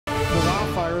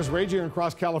Wildfires raging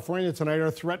across California tonight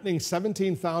are threatening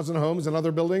 17,000 homes and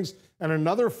other buildings, and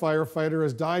another firefighter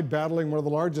has died battling one of the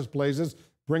largest blazes,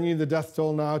 bringing the death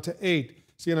toll now to 8.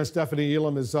 CNN's Stephanie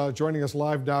Elam is joining us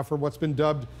live now for what's been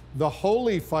dubbed the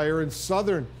Holy Fire in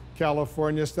Southern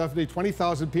California. Stephanie,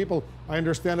 20,000 people, I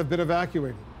understand, have been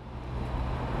evacuated.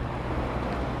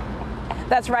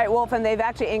 That's right, Wolf, and they've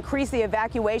actually increased the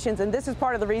evacuations, and this is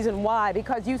part of the reason why,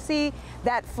 because you see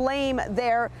that flame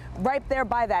there, right there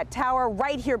by that tower,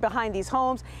 right here behind these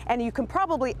homes, and you can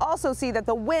probably also see that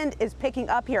the wind is picking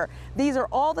up here. These are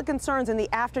all the concerns in the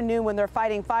afternoon when they're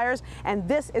fighting fires, and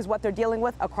this is what they're dealing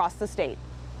with across the state.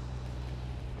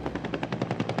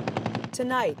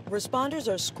 Tonight,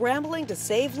 responders are scrambling to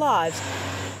save lives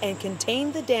and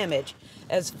contain the damage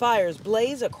as fires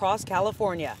blaze across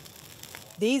California.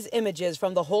 These images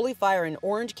from the Holy Fire in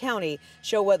Orange County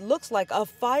show what looks like a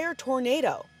fire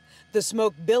tornado. The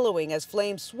smoke billowing as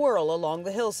flames swirl along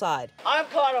the hillside. I'm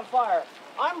caught on fire.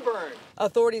 I'm burned.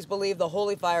 Authorities believe the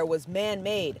Holy Fire was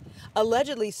man-made,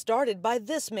 allegedly started by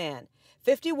this man,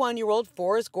 51-year-old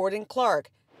Forrest Gordon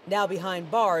Clark, now behind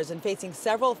bars and facing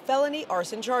several felony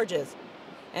arson charges.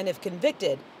 And if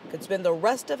convicted, could spend the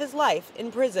rest of his life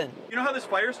in prison. You know how this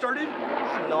fire started?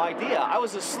 I have no idea. I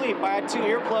was asleep. I had 2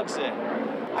 earplugs in.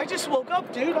 I just woke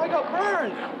up, dude. I got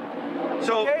burned.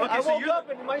 So, okay, I woke up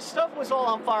and my stuff was all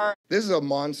on fire. This is a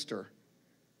monster.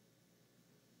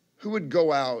 Who would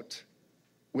go out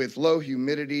with low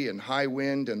humidity and high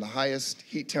wind and the highest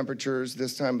heat temperatures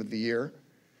this time of the year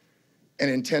and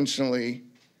intentionally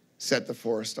set the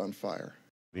forest on fire?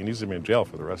 He needs to be in jail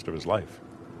for the rest of his life.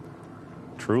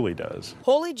 Truly does.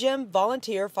 Holy Gym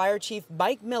volunteer Fire Chief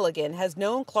Mike Milligan has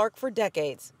known Clark for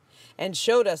decades and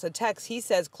showed us a text he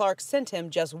says Clark sent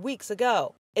him just weeks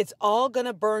ago. "It's all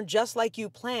gonna burn just like you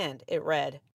planned," it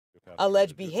read.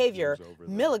 Alleged behavior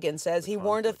Milligan says he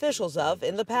warned officials of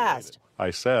in the past. I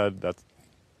said that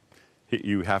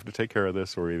you have to take care of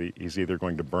this, or he's either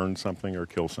going to burn something or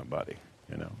kill somebody.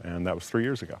 And that was 3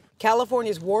 years ago.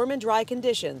 California's warm and dry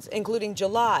conditions, including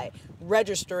July,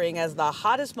 registering as the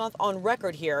hottest month on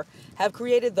record here, have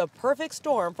created the perfect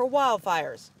storm for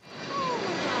wildfires.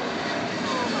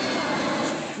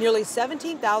 Nearly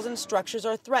 17,000 structures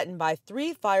are threatened by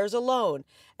 3 fires alone,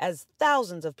 as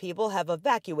thousands of people have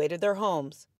evacuated their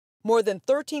homes. More than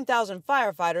 13,000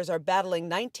 firefighters are battling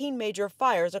 19 major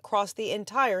fires across the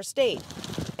entire state,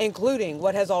 including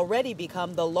what has already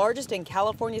become the largest in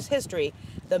California's history,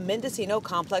 the Mendocino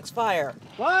Complex Fire.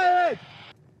 Quiet!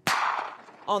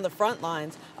 On the front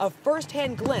lines, a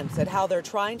first-hand glimpse at how they're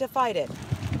trying to fight it.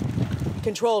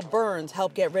 Controlled burns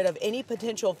help get rid of any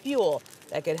potential fuel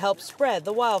that could help spread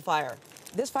the wildfire.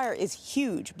 This fire is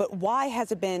huge, but why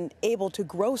has it been able to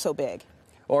grow so big?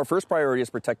 Well, our first priority is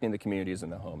protecting the communities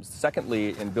and the homes.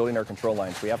 Secondly, in building our control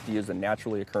lines, we have to use the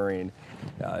naturally occurring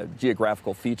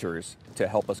geographical features to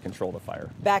help us control the fire.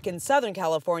 Back in Southern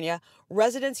California,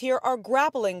 residents here are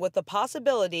grappling with the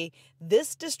possibility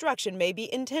this destruction may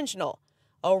be intentional.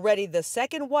 Already the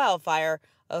second wildfire,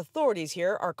 authorities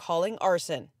here are calling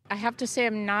arson. I have to say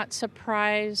I'm not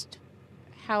surprised.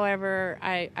 However,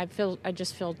 I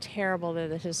just feel terrible that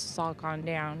this has all gone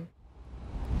down.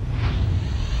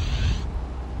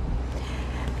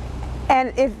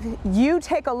 And if you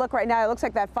take a look right now, it looks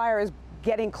like that fire is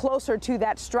getting closer to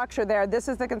that structure there. This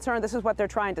is the concern. This is what they're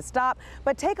trying to stop.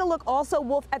 But take a look also,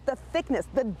 Wolf, at the thickness,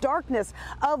 the darkness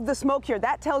of the smoke here.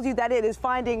 That tells you that it is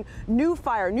finding new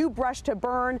fire, new brush to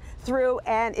burn through.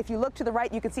 And if you look to the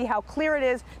right, you can see how clear it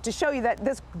is to show you that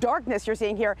this darkness you're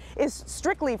seeing here is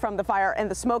strictly from the fire and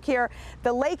the smoke here.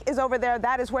 The lake is over there.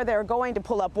 That is where they're going to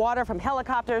pull up water from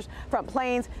helicopters, from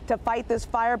planes to fight this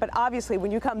fire. But obviously,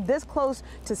 when you come this close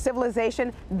to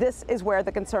civilization, this is where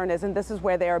the concern is, and this is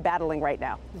where they are battling right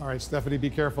now. All right, Stephanie, be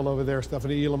careful over there.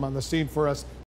 Stephanie Elam on the scene for us.